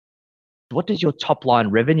what does your top line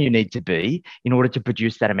revenue need to be in order to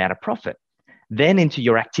produce that amount of profit? Then into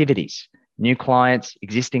your activities, new clients,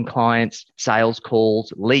 existing clients, sales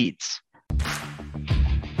calls, leads.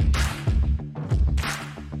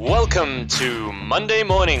 Welcome to Monday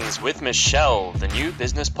Mornings with Michelle, the new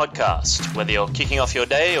business podcast. Whether you're kicking off your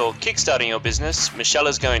day or kickstarting your business, Michelle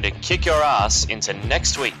is going to kick your ass into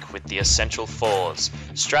next week with the essential fours: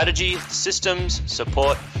 strategy, systems,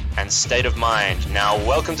 support, and state of mind. Now,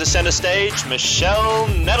 welcome to center stage, Michelle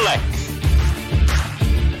Nedelec.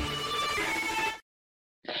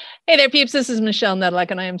 Hey there, peeps. This is Michelle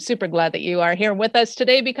Nedelec, and I am super glad that you are here with us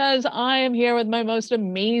today because I am here with my most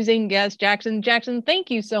amazing guest, Jackson. Jackson, thank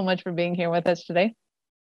you so much for being here with us today.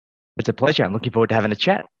 It's a pleasure. I'm looking forward to having a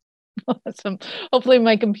chat. Awesome. Hopefully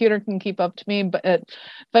my computer can keep up to me, but if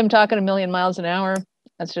I'm talking a million miles an hour,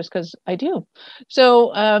 that's just because I do.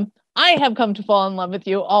 So I have come to fall in love with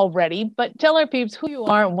you already, but tell our peeps who you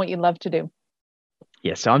are and what you love to do.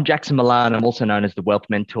 Yeah, so I'm Jackson Millan. I'm also known as the Wealth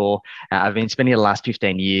Mentor. I've been spending the last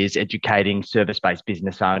 15 years educating service-based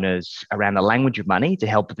business owners around the language of money to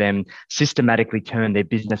help them systematically turn their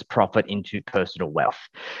business profit into personal wealth.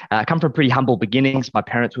 I come from pretty humble beginnings. My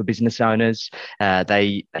parents were business owners.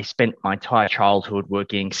 They spent my entire childhood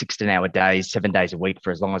working 16-hour days, 7 days a week for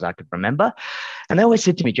as long as I could remember. And they always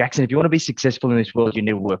said to me, Jackson, if you want to be successful in this world, you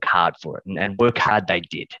need to work hard for it. And work hard they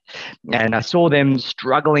did. And I saw them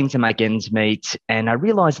struggling to make ends meet, and I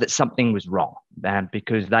realized that something was wrong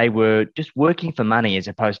because they were just working for money as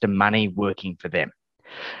opposed to money working for them.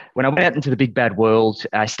 When I went out into the big bad world,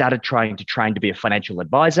 I started trying to train to be a financial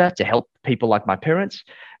advisor to help people like my parents.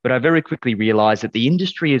 But I very quickly realized that the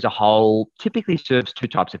industry as a whole typically serves two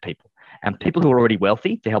types of people. People who are already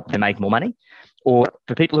wealthy to help them make more money, or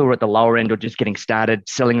for people who are at the lower end or just getting started,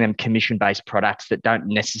 selling them commission-based products that don't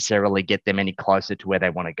necessarily get them any closer to where they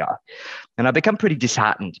want to go. And I become pretty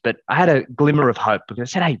disheartened, but I had a glimmer of hope because I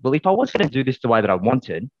said, hey, well, if I was going to do this the way that I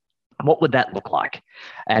wanted, what would that look like?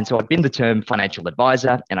 And so I binned the term financial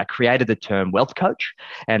advisor and I created the term wealth coach.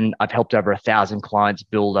 And I've helped over 1,000 clients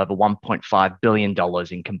build over $1.5 billion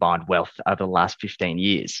in combined wealth over the last 15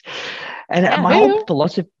 years. And my whole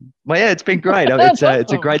philosophy, it's been great. It's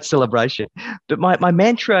a great celebration. But my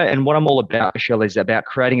mantra and what I'm all about, Michelle, is about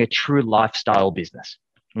creating a true lifestyle business.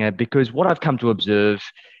 Because what I've come to observe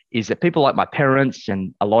is that people like my parents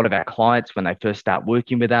and a lot of our clients, when they first start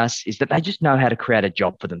working with us, is that they just know how to create a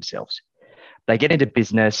job for themselves. They get into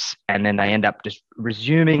business and then they end up just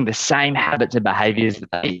resuming the same habits and behaviors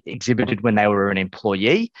that they exhibited when they were an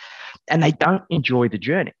employee, and they don't enjoy the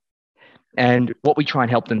journey. And what we try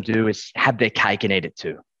and help them do is have their cake and eat it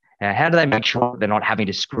too. How do they make sure they're not having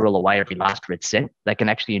to squirrel away every last red cent? They can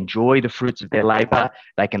actually enjoy the fruits of their labor.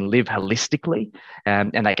 They can live holistically,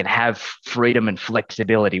 and they can have freedom and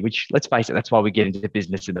flexibility, which, let's face it, that's why we get into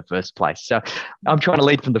business in the first place. So I'm trying to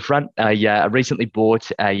lead from the front. I recently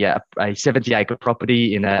bought a 70-acre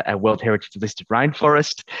property in a World Heritage listed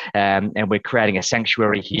rainforest, and we're creating a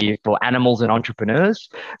sanctuary here for animals and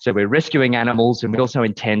entrepreneurs. So we're rescuing animals, and we also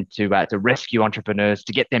intend to rescue entrepreneurs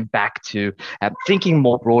to get them back to thinking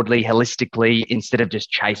more broadly, holistically, instead of just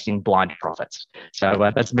chasing blind profits.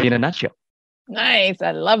 So that's me in a nutshell. Nice.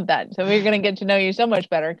 I love that. So we're going to get to know you so much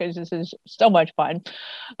better because this is so much fun.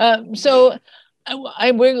 We're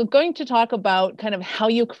going to talk about kind of how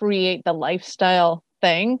you create the lifestyle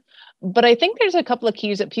thing. But I think there's a couple of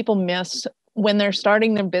keys that people miss when they're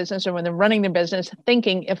starting their business or when they're running their business,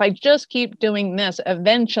 thinking if I just keep doing this,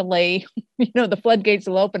 eventually, the floodgates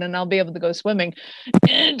will open and I'll be able to go swimming.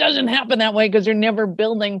 And it doesn't happen that way because you're never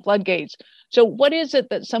building floodgates. So what is it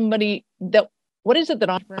that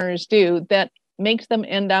entrepreneurs do that makes them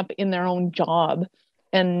end up in their own job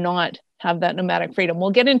and not have that nomadic freedom?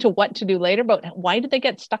 We'll get into what to do later, but why did they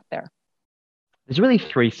get stuck there? There's really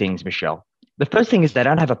three things, Michelle. The first thing is they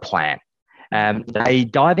don't have a plan. They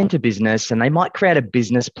dive into business and they might create a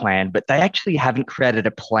business plan, but they actually haven't created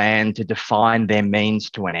a plan to define their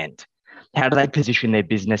means to an end. How do they position their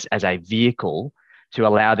business as a vehicle to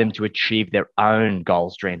allow them to achieve their own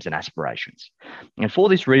goals, dreams, and aspirations? And for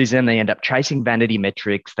this reason, they end up chasing vanity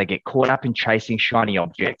metrics. They get caught up in chasing shiny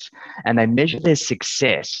objects, and they measure their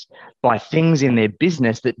success by things in their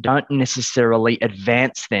business that don't necessarily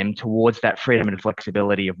advance them towards that freedom and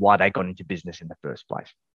flexibility of why they got into business in the first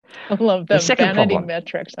place. I love the vanity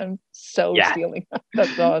metrics. I'm so stealing.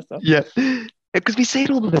 That's awesome. Yeah, because we see it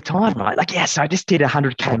all the time, right? Like, yes, I just did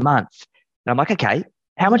 100K a month. And I'm like, okay,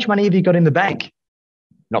 how much money have you got in the bank?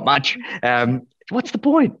 Not much. What's the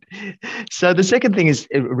point? So the second thing is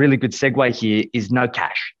a really good segue here is no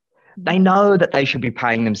cash. They know that they should be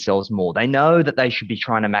paying themselves more. They know that they should be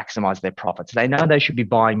trying to maximize their profits. They know they should be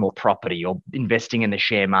buying more property or investing in the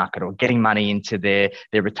share market or getting money into their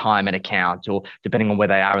retirement account, or depending on where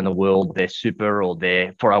they are in the world, their super or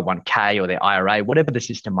their 401k or their IRA, whatever the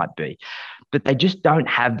system might be. But they just don't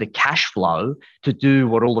have the cash flow to do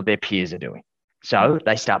what all of their peers are doing. So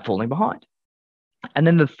they start falling behind. And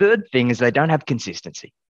then the third thing is they don't have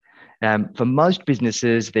consistency. For most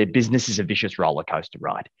businesses, their business is a vicious roller coaster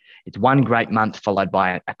ride. It's one great month followed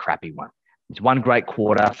by a crappy one. It's one great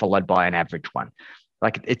quarter followed by an average one.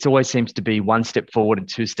 Like, it always seems to be one step forward and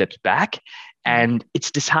two steps back, and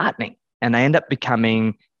it's disheartening. And they end up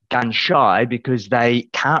becoming gun shy because they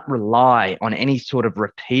can't rely on any sort of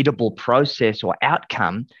repeatable process or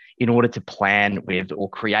outcome in order to plan with or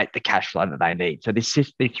create the cash flow that they need. So these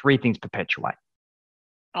three things perpetuate.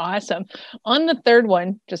 Awesome. On the third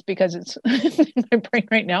one, just because it's in my brain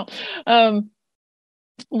right now,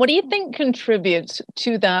 what do you think contributes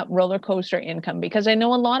to that roller coaster income? Because I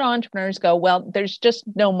know a lot of entrepreneurs go, well, there's just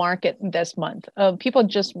no market this month. People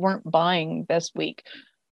just weren't buying this week.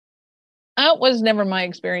 That was never my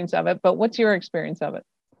experience of it, but what's your experience of it?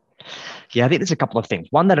 Yeah, I think there's a couple of things.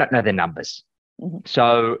 One, they don't know their numbers. Mm-hmm.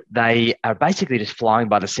 So they are basically just flying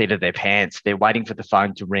by the seat of their pants. They're waiting for the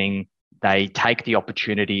phone to ring. They take the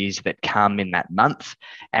opportunities that come in that month.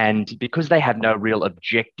 And because they have no real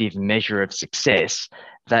objective measure of success,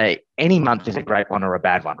 any month is a great one or a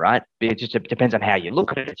bad one, right? It just depends on how you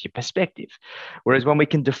look at it. It's your perspective. Whereas when we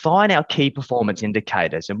can define our key performance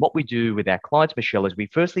indicators, and what we do with our clients, Michelle, is we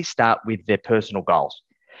firstly start with their personal goals.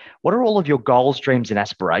 What are all of your goals, dreams, and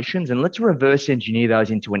aspirations? And let's reverse engineer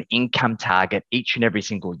those into an income target each and every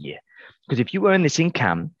single year. Because if you earn this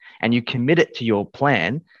income and you commit it to your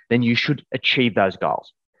plan, then you should achieve those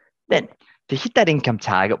goals. Then, to hit that income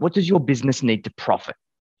target, what does your business need to profit?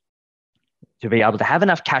 To be able to have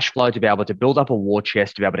enough cash flow, to be able to build up a war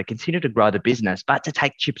chest, to be able to continue to grow the business, but to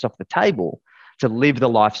take chips off the table, to live the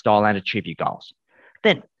lifestyle and achieve your goals.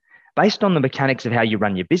 Then, based on the mechanics of how you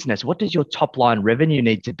run your business, what does your top line revenue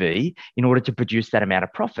need to be in order to produce that amount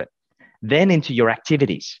of profit? Then into your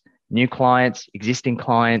activities, new clients, existing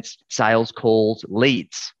clients, sales calls,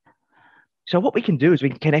 leads. So what we can do is we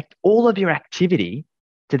can connect all of your activity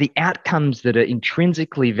to the outcomes that are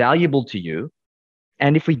intrinsically valuable to you.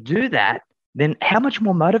 And if we do that, then how much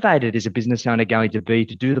more motivated is a business owner going to be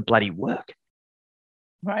to do the bloody work?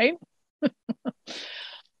 Right.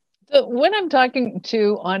 So when I'm talking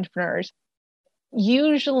to entrepreneurs,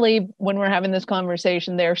 usually when we're having this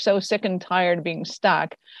conversation, they're so sick and tired of being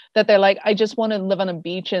stuck that they're like, I just want to live on a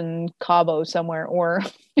beach in Cabo somewhere, or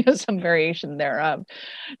some variation thereof.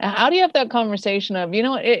 How do you have that conversation of,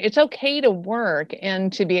 it's okay to work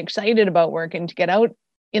and to be excited about work and to get out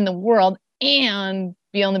in the world and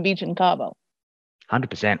be on the beach in Cabo?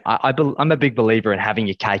 100%. I'm a big believer in having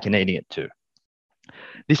your cake and eating it too.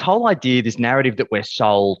 This whole idea, this narrative that we're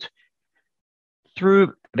sold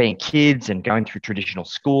through being kids and going through traditional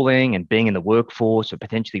schooling and being in the workforce or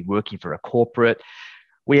potentially working for a corporate,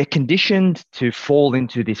 we are conditioned to fall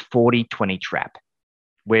into this 40-20 trap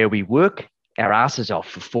where we work our asses off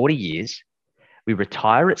for 40 years, we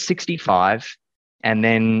retire at 65, and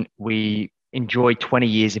then we enjoy 20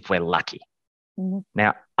 years if we're lucky. Mm-hmm.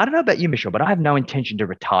 Now, I don't know about you, Michelle, but I have no intention to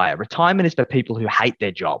retire. Retirement is for people who hate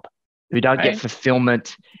their job, who don't get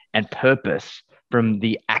fulfillment and purpose from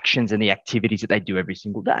the actions and the activities that they do every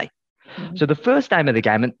single day. Mm-hmm. So the first aim of the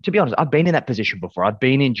game, and to be honest, I've been in that position before. I've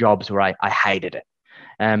been in jobs where I hated it.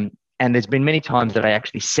 And there's been many times that I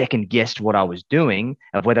actually second guessed what I was doing,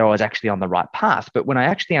 of whether I was actually on the right path. But when I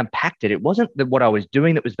actually unpacked it, it wasn't what I was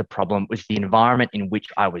doing that was the problem, it was the environment in which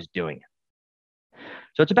I was doing it.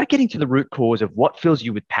 So it's about getting to the root cause of what fills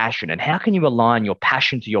you with passion and how can you align your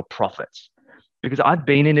passion to your profits? Because I've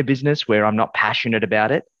been in a business where I'm not passionate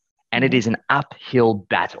about it, and it is an uphill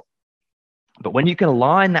battle. But when you can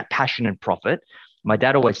align that passion and profit, my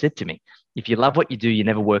dad always said to me, if you love what you do, you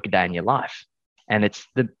never work a day in your life. And it's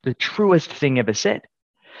the truest thing ever said.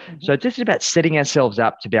 Mm-hmm. So it's just about setting ourselves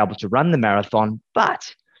up to be able to run the marathon,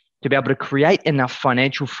 but to be able to create enough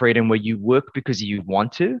financial freedom where you work because you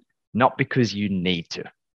want to, not because you need to.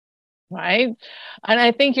 Right. And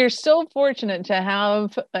I think you're so fortunate to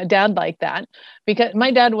have a dad like that, because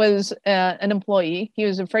my dad was an employee. He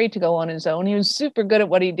was afraid to go on his own. He was super good at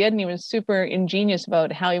what he did, and he was super ingenious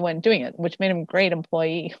about how he went doing it, which made him a great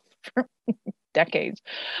employee for decades.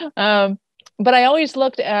 But I always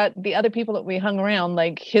looked at the other people that we hung around,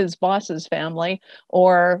 like his boss's family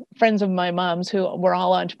or friends of my mom's who were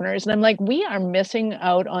all entrepreneurs. And I'm like, we are missing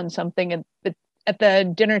out on something at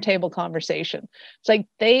the dinner table conversation. It's like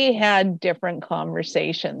they had different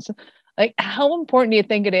conversations. Like, how important do you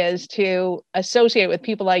think it is to associate with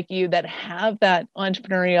people like you that have that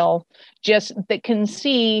entrepreneurial, just that can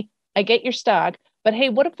see, I get your stock, but hey,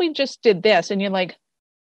 what if we just did this? And you're like,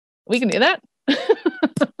 we can do that.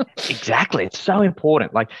 Exactly. It's so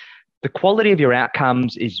important. Like, the quality of your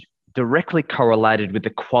outcomes is directly correlated with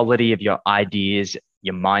the quality of your ideas,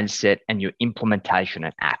 your mindset, and your implementation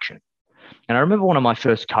and action. And I remember one of my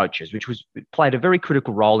first coaches, which played a very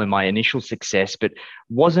critical role in my initial success, but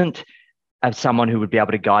wasn't as someone who would be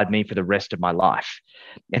able to guide me for the rest of my life.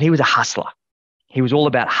 And he was a hustler. He was all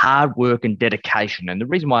about hard work and dedication. And the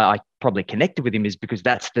reason why I probably connected with him is because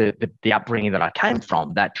that's the upbringing that I came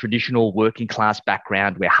from, that traditional working class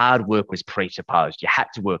background where hard work was presupposed. You had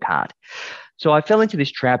to work hard. So I fell into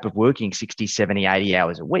this trap of working 60, 70, 80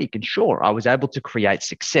 hours a week. And sure, I was able to create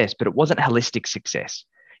success, but it wasn't holistic success.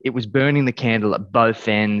 It was burning the candle at both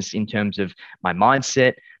ends in terms of my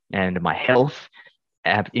mindset and my health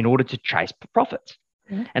in order to chase profits.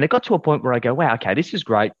 Mm-hmm. And it got to a point where I go, wow, okay, this is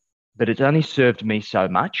great, but it's only served me so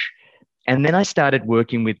much. And then I started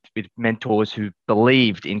working with mentors who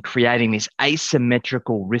believed in creating this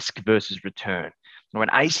asymmetrical risk versus return, or an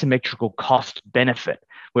asymmetrical cost benefit,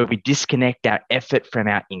 where we disconnect our effort from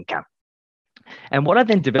our income. And what I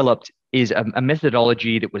then developed is a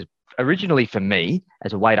methodology that was originally for me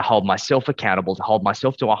as a way to hold myself accountable, to hold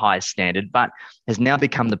myself to a higher standard, but has now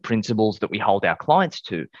become the principles that we hold our clients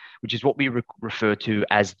to, which is what we refer to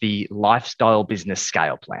as the lifestyle business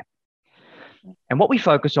scale plan. And what we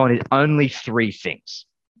focus on is only three things.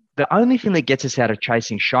 The only thing that gets us out of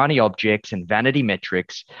chasing shiny objects and vanity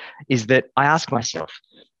metrics is that I ask myself,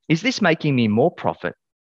 is this making me more profit?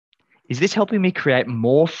 Is this helping me create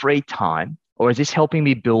more free time? Or is this helping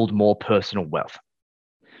me build more personal wealth?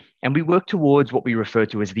 And we work towards what we refer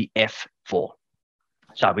to as the F4.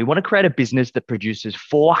 So we want to create a business that produces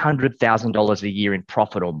 $400,000 a year in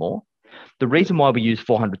profit or more. The reason why we use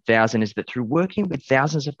 400,000 is that through working with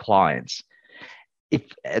thousands of clients, if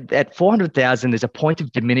at 400,000, there's a point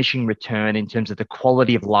of diminishing return in terms of the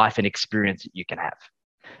quality of life and experience that you can have.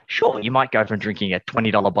 Sure, you might go from drinking a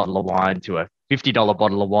 $20 bottle of wine to a $50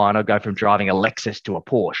 bottle of wine, or go from driving a Lexus to a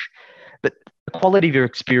Porsche. But the quality of your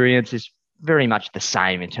experience is very much the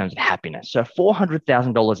same in terms of happiness. So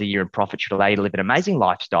 $400,000 a year in profit should allow you to live an amazing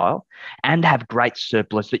lifestyle and have great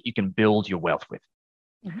surplus that you can build your wealth with.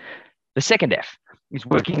 Mm-hmm. The second F is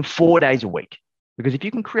working 4 days a week. Because if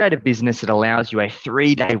you can create a business that allows you a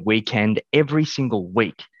 3-day weekend every single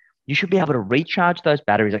week, you should be able to recharge those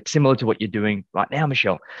batteries, like similar to what you're doing right now,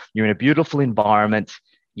 Michelle. You're in a beautiful environment.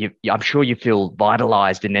 I'm sure you feel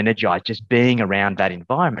vitalized and energized just being around that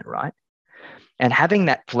environment, right? And having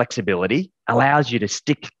that flexibility allows you to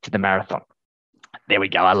stick to the marathon. There we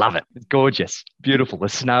go. I love it. It's gorgeous, beautiful, the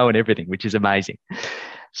snow and everything, which is amazing.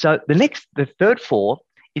 So the third 4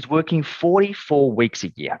 is working 44 weeks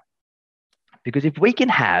a year. Because if we can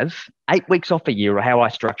have 8 weeks off a year, or how I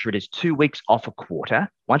structure it is 2 weeks off a quarter,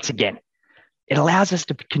 once again, it allows us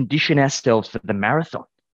to condition ourselves for the marathon.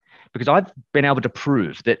 Because I've been able to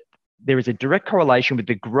prove that there is a direct correlation with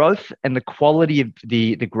the growth, and the quality of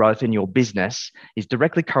the growth in your business is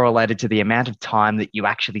directly correlated to the amount of time that you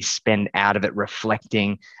actually spend out of it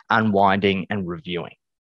reflecting, unwinding, and reviewing.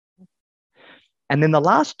 And then the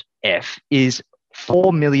last F is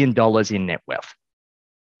 $4 million in net wealth.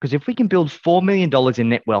 Because if we can build $4 million in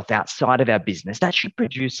net wealth outside of our business, that should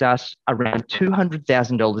produce us around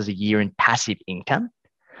 $200,000 a year in passive income.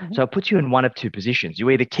 Mm-hmm. So it puts you in one of two positions. You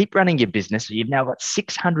either keep running your business, so you've now got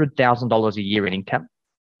 $600,000 a year in income,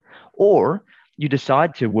 or you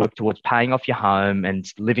decide to work towards paying off your home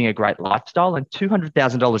and living a great lifestyle. And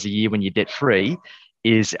 $200,000 a year when you're debt free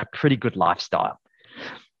is a pretty good lifestyle.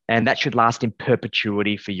 And that should last in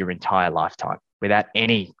perpetuity for your entire lifetime without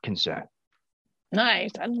any concern.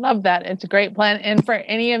 Nice. I love that. It's a great plan. And for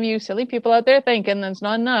any of you silly people out there thinking that's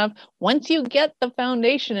not enough, once you get the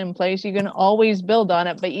foundation in place, you can always build on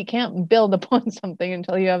it, but you can't build upon something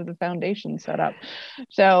until you have the foundation set up.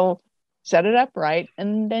 So set it up right,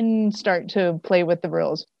 and then start to play with the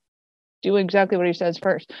rules. Do exactly what he says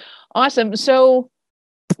first. Awesome. So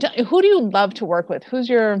who do you love to work with? Who's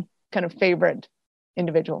your kind of favorite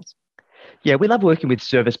individuals? Yeah, we love working with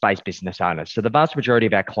service-based business owners. So the vast majority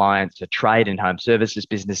of our clients are trade and home services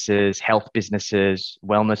businesses, health businesses,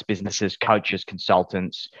 wellness businesses, coaches,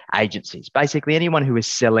 consultants, agencies, basically anyone who is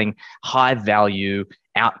selling high-value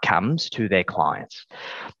outcomes to their clients.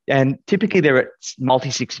 And typically they're at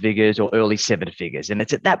multi-six figures or early 7 figures. And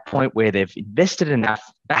it's at that point where they've invested enough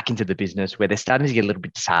back into the business where they're starting to get a little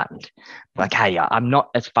bit disheartened. Like, hey, I'm not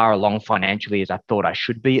as far along financially as I thought I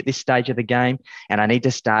should be at this stage of the game, and I need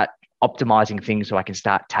to start optimizing things so I can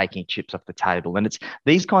start taking chips off the table. And it's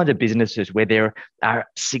these kinds of businesses where there are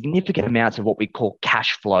significant amounts of what we call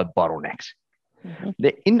cash flow bottlenecks.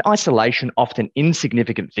 They're in isolation, often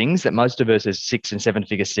insignificant things that most of us as 6 and 7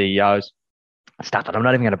 figure CEOs, stuff that I'm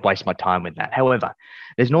not even going to waste my time with that. However,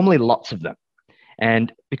 there's normally lots of them.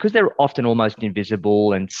 And because they're often almost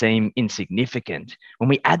invisible and seem insignificant, when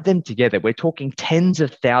we add them together, we're talking tens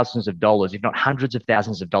of thousands of dollars, if not hundreds of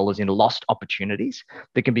thousands of dollars in lost opportunities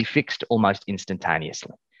that can be fixed almost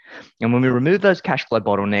instantaneously. And when we remove those cash flow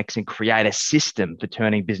bottlenecks and create a system for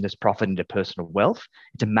turning business profit into personal wealth,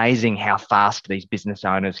 it's amazing how fast these business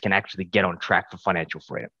owners can actually get on track for financial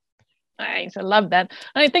freedom. Nice. I love that.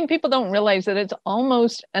 And I think people don't realize that it's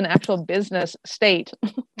almost an actual business state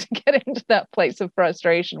to get into that place of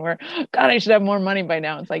frustration where, God, I should have more money by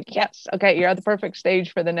now. It's like, yes, okay, you're at the perfect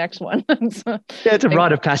stage for the next one. Yeah, it's a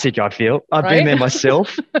rite of passage, I feel. I've been there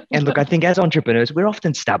myself. And look, I think as entrepreneurs, we're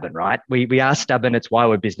often stubborn, right? We are stubborn. It's why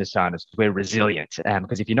we're business owners. We're resilient.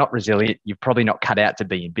 Because if you're not resilient, you're probably not cut out to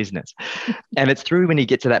be in business. And it's through when you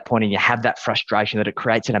get to that point and you have that frustration that it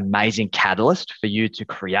creates an amazing catalyst for you to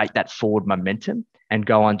create that forward momentum and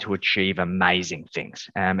go on to achieve amazing things.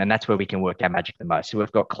 And that's where we can work our magic the most. So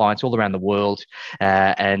we've got clients all around the world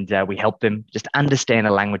and we help them just understand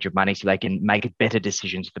the language of money so they can make better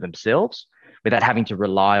decisions for themselves without having to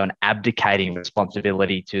rely on abdicating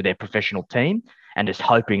responsibility to their professional team and just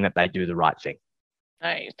hoping that they do the right thing.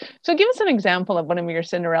 Nice. So give us an example of one of your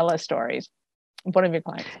Cinderella stories, one of your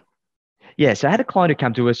clients. Yeah, so I had a client who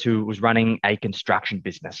came to us who was running a construction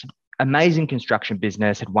business. Amazing construction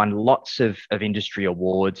business, had won lots of industry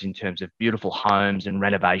awards in terms of beautiful homes and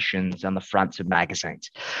renovations on the fronts of magazines.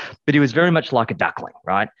 But he was very much like a duckling,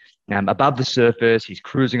 right? Above the surface, he's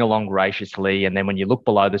cruising along graciously. And then when you look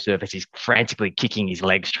below the surface, he's frantically kicking his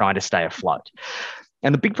legs, trying to stay afloat.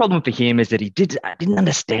 And the big problem for him is that he didn't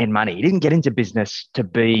understand money. He didn't get into business to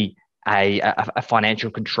be a financial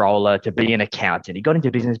controller, to be an accountant. He got into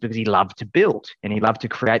business because he loved to build and he loved to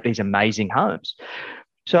create these amazing homes.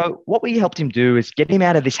 So what we helped him do is get him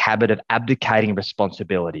out of this habit of abdicating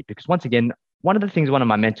responsibility. Because once again, one of the things one of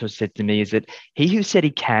my mentors said to me is that he who said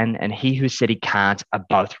he can and he who said he can't are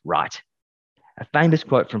both right. A famous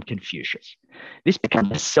quote from Confucius. This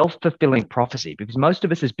becomes a self-fulfilling prophecy because most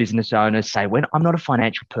of us as business owners say, when I'm not a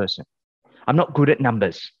financial person, I'm not good at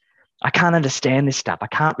numbers. I can't understand this stuff. I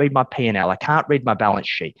can't read my P&L. I can't read my balance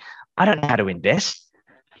sheet. I don't know how to invest.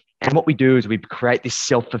 And what we do is we create this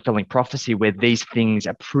self-fulfilling prophecy where these things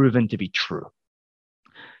are proven to be true.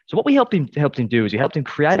 So what we helped him do is we helped him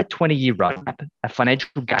create a 20-year roadmap, a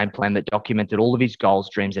financial game plan that documented all of his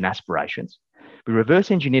goals, dreams, and aspirations. We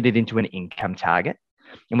reverse engineered it into an income target,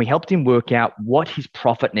 and we helped him work out what his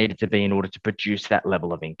profit needed to be in order to produce that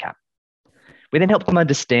level of income. We then helped him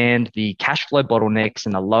understand the cash flow bottlenecks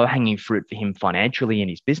and the low-hanging fruit for him financially in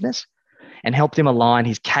his business, and helped him align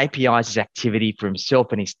his KPIs, his activity for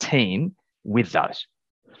himself and his team with those.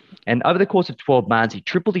 And over the course of 12 months, he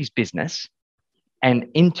tripled his business. And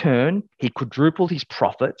in turn, he quadrupled his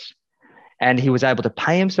profits. And he was able to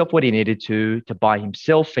pay himself what he needed to buy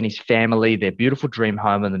himself and his family their beautiful dream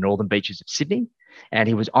home on the northern beaches of Sydney. And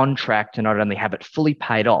he was on track to not only have it fully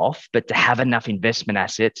paid off, but to have enough investment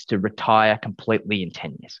assets to retire completely in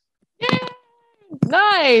 10 years. Yay!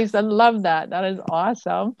 Nice. I love that. That is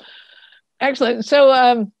awesome. Excellent. So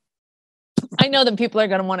I know that people are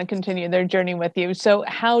going to want to continue their journey with you. So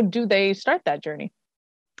how do they start that journey?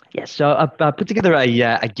 Yeah, so I've put together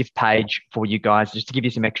a gift page for you guys just to give you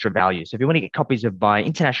some extra value. So if you want to get copies of my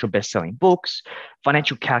international best-selling books,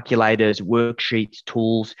 financial calculators, worksheets,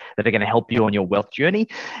 tools that are going to help you on your wealth journey,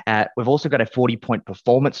 we've also got a 40-point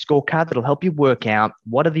performance scorecard that'll help you work out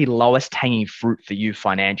what are the lowest hanging fruit for you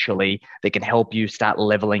financially that can help you start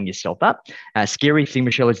leveling yourself up. Scary thing,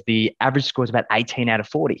 Michelle, is the average score is about 18 out of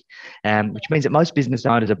 40, which means that most business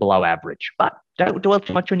owners are below average. But don't dwell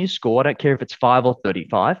too much on your score. I don't care if it's 5 or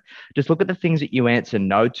 35. Just look at the things that you answer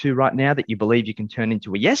no to right now that you believe you can turn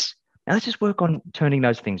into a yes. Now let's just work on turning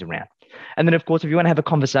those things around. And then, of course, if you want to have a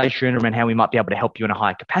conversation around how we might be able to help you in a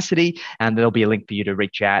higher capacity, and there'll be a link for you to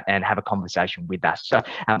reach out and have a conversation with us. So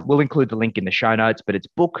we'll include the link in the show notes, but it's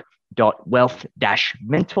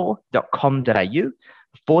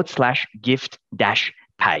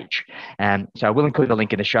book.wealth-mentor.com.au/gift-page. So we'll include the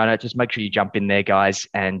link in the show notes. Just make sure you jump in there, guys.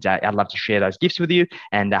 And I'd love to share those gifts with you.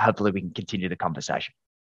 And hopefully we can continue the conversation.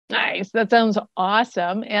 Nice. That sounds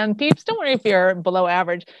awesome. And peeps, don't worry if you're below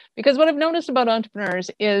average, because what I've noticed about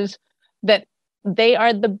entrepreneurs is that they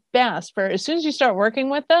are the best for as soon as you start working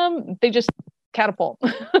with them, they just catapult.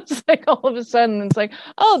 It's like all of a sudden it's like,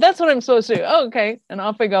 oh, that's what I'm supposed to do. Oh, okay. And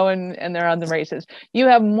off we go, and they're on the races. You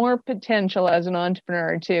have more potential as an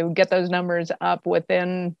entrepreneur to get those numbers up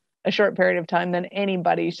within a short period of time than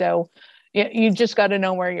anybody. So you just got to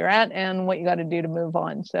know where you're at and what you got to do to move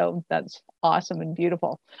on. So that's awesome and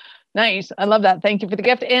beautiful. Nice. I love that. Thank you for the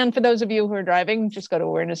gift. And for those of you who are driving, just go to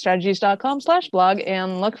awarenessstrategies.com/blog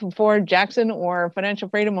and look for Jackson or Financial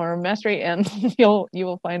Freedom or Mastery, and you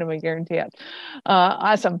will find them. I guarantee it.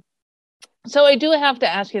 Awesome. So I do have to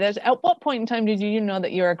ask you this. At what point in time did you know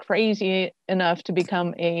that you were crazy enough to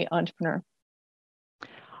become an entrepreneur?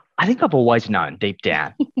 I think I've always known deep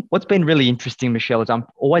down. What's been really interesting, Michelle, is I'm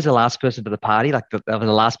always the last person to the party. I was the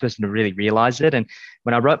last person to really realize it. And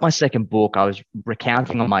when I wrote my second book, I was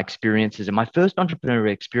recounting on my experiences. And my first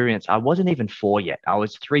entrepreneurial experience, I wasn't even 4 yet. I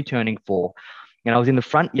was 3 turning 4. And I was in the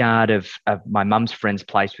front yard of my mum's friend's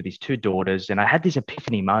place with his 2 daughters. And I had this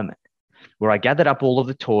epiphany moment where I gathered up all of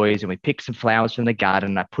the toys and we picked some flowers from the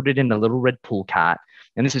garden and I put it in a little red pull cart.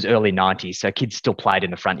 And this is early 90s, so kids still played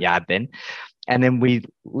in the front yard then. And then we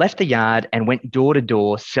left the yard and went door to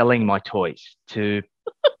door selling my toys to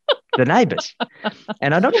the neighbors.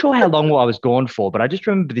 And I'm not sure how long I was gone for, but I just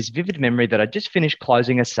remember this vivid memory that I just finished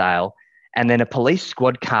closing a sale. And then a police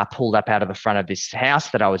squad car pulled up out of the front of this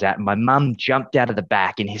house that I was at. And my mum jumped out of the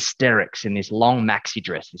back in hysterics in this long maxi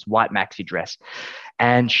dress, this white maxi dress.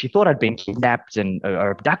 And she thought I'd been kidnapped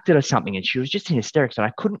or abducted or something. And she was just in hysterics. And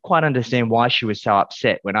I couldn't quite understand why she was so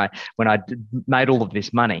upset when I made all of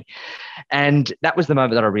this money. And that was the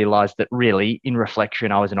moment that I realized that really, in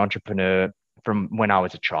reflection, I was an entrepreneur from when I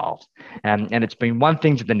was a child. And it's been one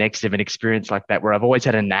thing to the next of an experience like that, where I've always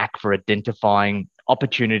had a knack for identifying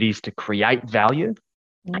opportunities to create value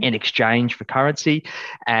in exchange for currency.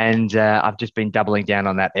 And I've just been doubling down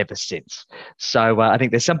on that ever since. So I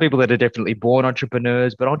think there's some people that are definitely born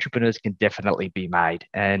entrepreneurs, but entrepreneurs can definitely be made.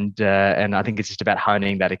 And I think it's just about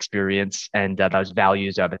honing that experience and those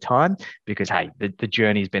values over time, because, hey, the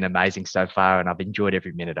journey's been amazing so far and I've enjoyed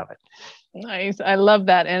every minute of it. Nice. I love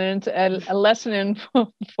that. And it's a lesson in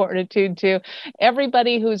fortitude too.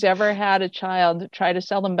 Everybody who's ever had a child, try to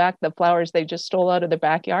sell them back the flowers they just stole out of the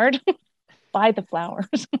backyard. Buy the flowers.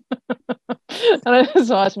 That is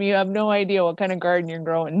awesome. You have no idea what kind of garden you're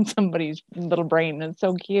growing in somebody's little brain. It's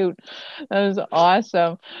so cute. That is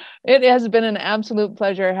awesome. It has been an absolute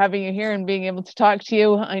pleasure having you here and being able to talk to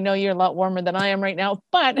you. I know you're a lot warmer than I am right now,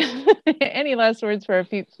 but any last words for our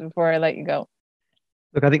peeps before I let you go?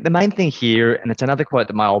 Look, I think the main thing here, and it's another quote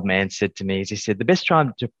that my old man said to me, is he said, the best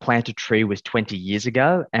time to plant a tree was 20 years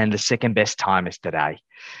ago, and the second best time is today.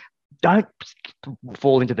 Don't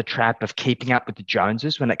fall into the trap of keeping up with the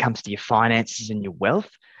Joneses when it comes to your finances and your wealth.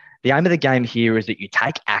 The aim of the game here is that you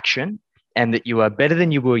take action and that you are better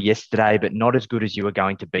than you were yesterday, but not as good as you are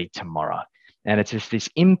going to be tomorrow. And it's just this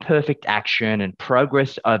imperfect action and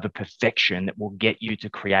progress over perfection that will get you to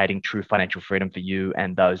creating true financial freedom for you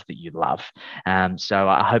and those that you love. So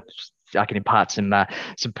I hope I can impart some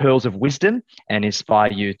pearls of wisdom and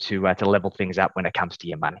inspire you to level things up when it comes to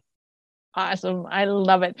your money. Awesome. I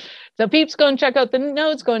love it. So peeps, go and check out the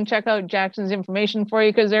notes. Go and check out Jackson's information for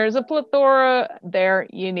you, because there's a plethora there.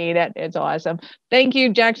 You need it. It's awesome. Thank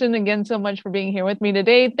you, Jackson, again so much for being here with me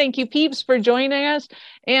today. Thank you, peeps, for joining us.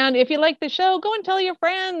 And if you like the show, go and tell your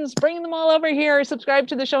friends. Bring them all over here. Subscribe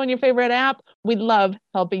to the show on your favorite app. We love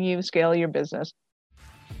helping you scale your business.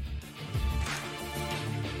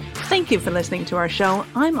 Thank you for listening to our show.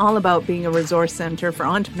 I'm all about being a resource center for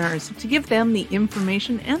entrepreneurs to give them the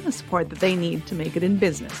information and the support that they need to make it in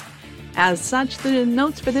business. As such, the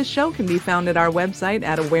notes for this show can be found at our website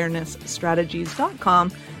at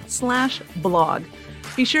awarenessstrategies.com/blog.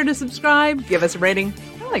 Be sure to subscribe, give us a rating.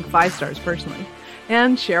 I like 5 stars personally,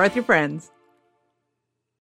 and share with your friends.